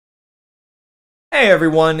Hey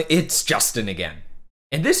everyone, it's Justin again.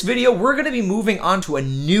 In this video, we're going to be moving on to a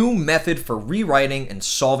new method for rewriting and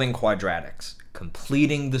solving quadratics,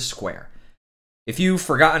 completing the square. If you've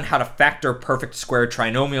forgotten how to factor perfect square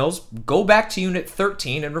trinomials, go back to Unit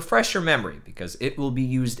 13 and refresh your memory because it will be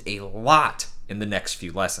used a lot in the next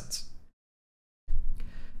few lessons.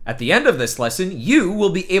 At the end of this lesson, you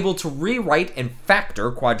will be able to rewrite and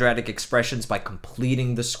factor quadratic expressions by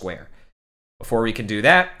completing the square. Before we can do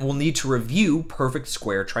that, we'll need to review perfect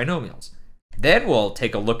square trinomials. Then we'll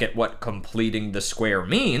take a look at what completing the square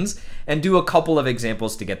means and do a couple of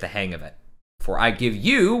examples to get the hang of it, before I give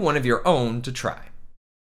you one of your own to try.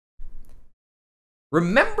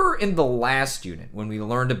 Remember in the last unit when we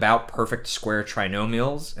learned about perfect square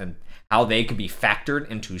trinomials and how they could be factored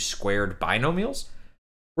into squared binomials?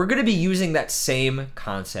 We're going to be using that same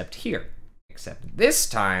concept here, except this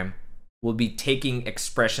time we'll be taking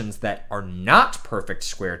expressions that are not perfect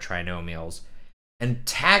square trinomials and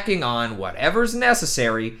tacking on whatever's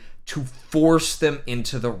necessary to force them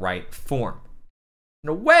into the right form.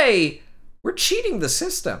 In a way, we're cheating the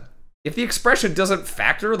system. If the expression doesn't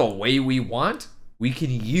factor the way we want, we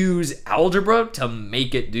can use algebra to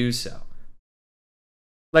make it do so.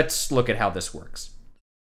 Let's look at how this works.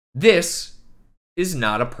 This is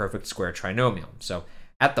not a perfect square trinomial, so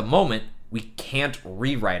at the moment, we can't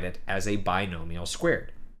rewrite it as a binomial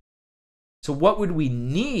squared. So what would we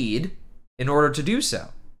need in order to do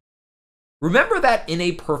so? Remember that in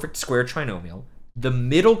a perfect square trinomial, the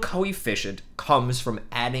middle coefficient comes from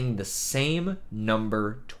adding the same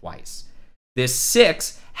number twice. This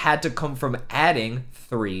 6 had to come from adding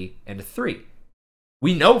 3 and 3.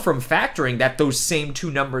 We know from factoring that those same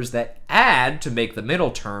two numbers that add to make the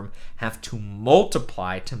middle term have to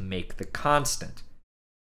multiply to make the constant.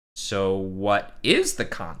 So what is the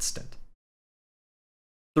constant?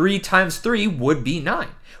 3 times 3 would be 9.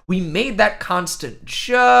 We made that constant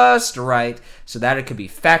just right so that it could be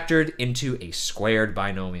factored into a squared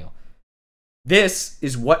binomial. This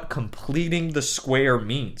is what completing the square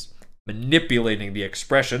means, manipulating the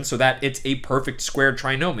expression so that it's a perfect square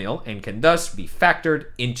trinomial and can thus be factored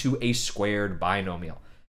into a squared binomial.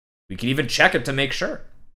 We can even check it to make sure.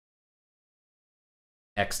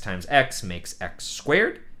 X times x makes x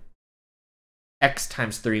squared. X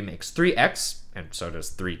times 3 makes 3x, and so does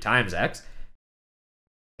 3 times x.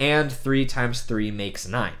 And 3 times 3 makes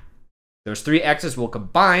 9. Those three x's will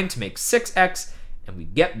combine to make 6x, and we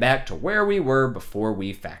get back to where we were before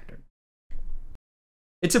we factored.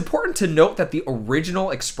 It's important to note that the original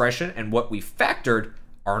expression and what we factored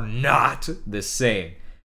are not the same.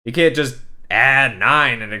 You can't just add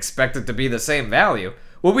 9 and expect it to be the same value.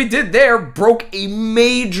 What we did there broke a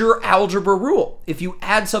major algebra rule. If you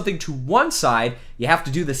add something to one side, you have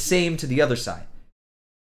to do the same to the other side.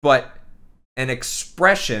 But an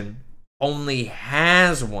expression only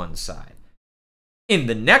has one side. In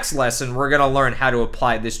the next lesson, we're going to learn how to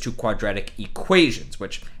apply this to quadratic equations,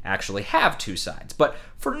 which actually have two sides. But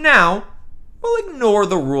for now, we'll ignore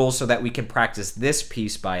the rule so that we can practice this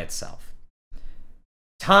piece by itself.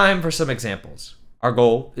 Time for some examples. Our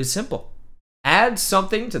goal is simple. Add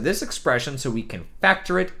something to this expression so we can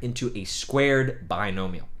factor it into a squared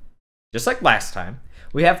binomial. Just like last time,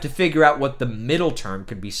 we have to figure out what the middle term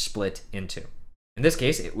could be split into. In this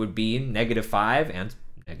case, it would be -5 and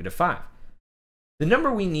 -5. The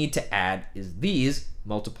number we need to add is these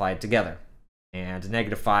multiplied together. And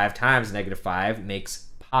 -5 times -5 makes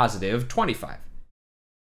 +25.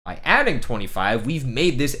 By adding 25, we've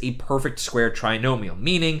made this a perfect square trinomial,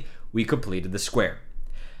 meaning we completed the square.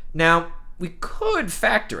 Now, we could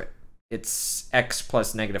factor it. It's x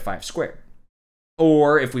plus -5 squared.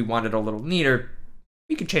 Or if we wanted a little neater,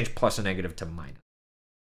 we could change plus and negative to minus.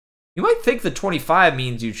 You might think that 25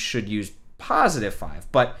 means you should use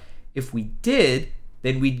 +5, but if we did,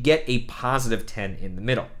 then we'd get a +10 in the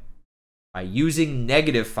middle. By using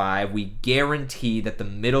 -5, we guarantee that the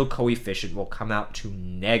middle coefficient will come out to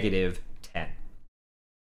 -10.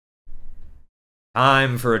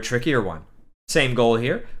 Time for a trickier one. Same goal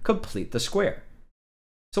here, complete the square.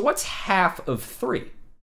 So what's half of 3?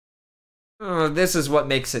 This is what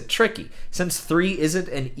makes it tricky. Since 3 isn't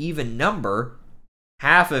an even number,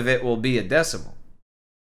 half of it will be a decimal.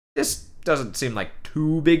 This doesn't seem like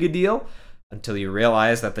too big a deal until you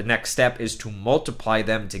realize that the next step is to multiply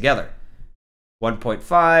them together.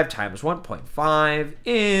 1.5 times 1.5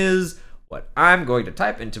 is what I'm going to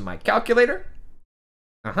type into my calculator.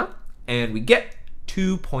 And we get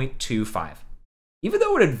 2.25. Even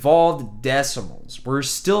though it involved decimals, we're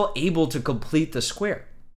still able to complete the square.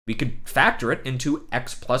 We could factor it into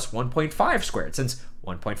x plus 1.5 squared, since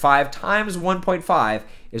 1.5 times 1.5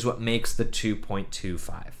 is what makes the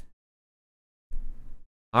 2.25.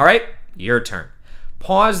 All right, your turn.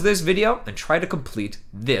 Pause this video and try to complete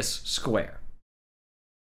this square.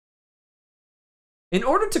 In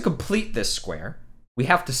order to complete this square, we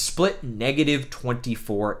have to split negative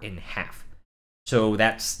 24 in half. So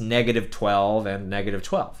that's negative 12 and negative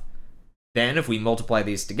 12. Then if we multiply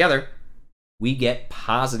these together, we get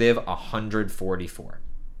positive 144.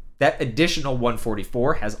 That additional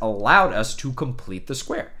 144 has allowed us to complete the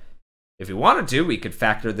square. If we wanted to, we could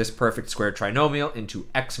factor this perfect square trinomial into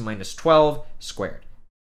x minus 12 squared.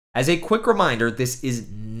 As a quick reminder, this is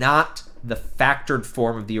not the factored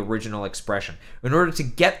form of the original expression. In order to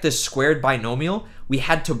get this squared binomial, we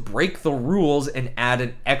had to break the rules and add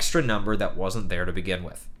an extra number that wasn't there to begin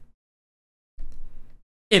with.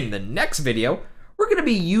 In the next video, we're going to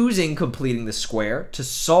be using completing the square to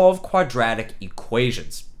solve quadratic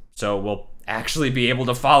equations. So we'll actually be able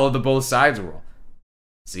to follow the both sides rule.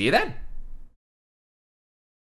 See you then.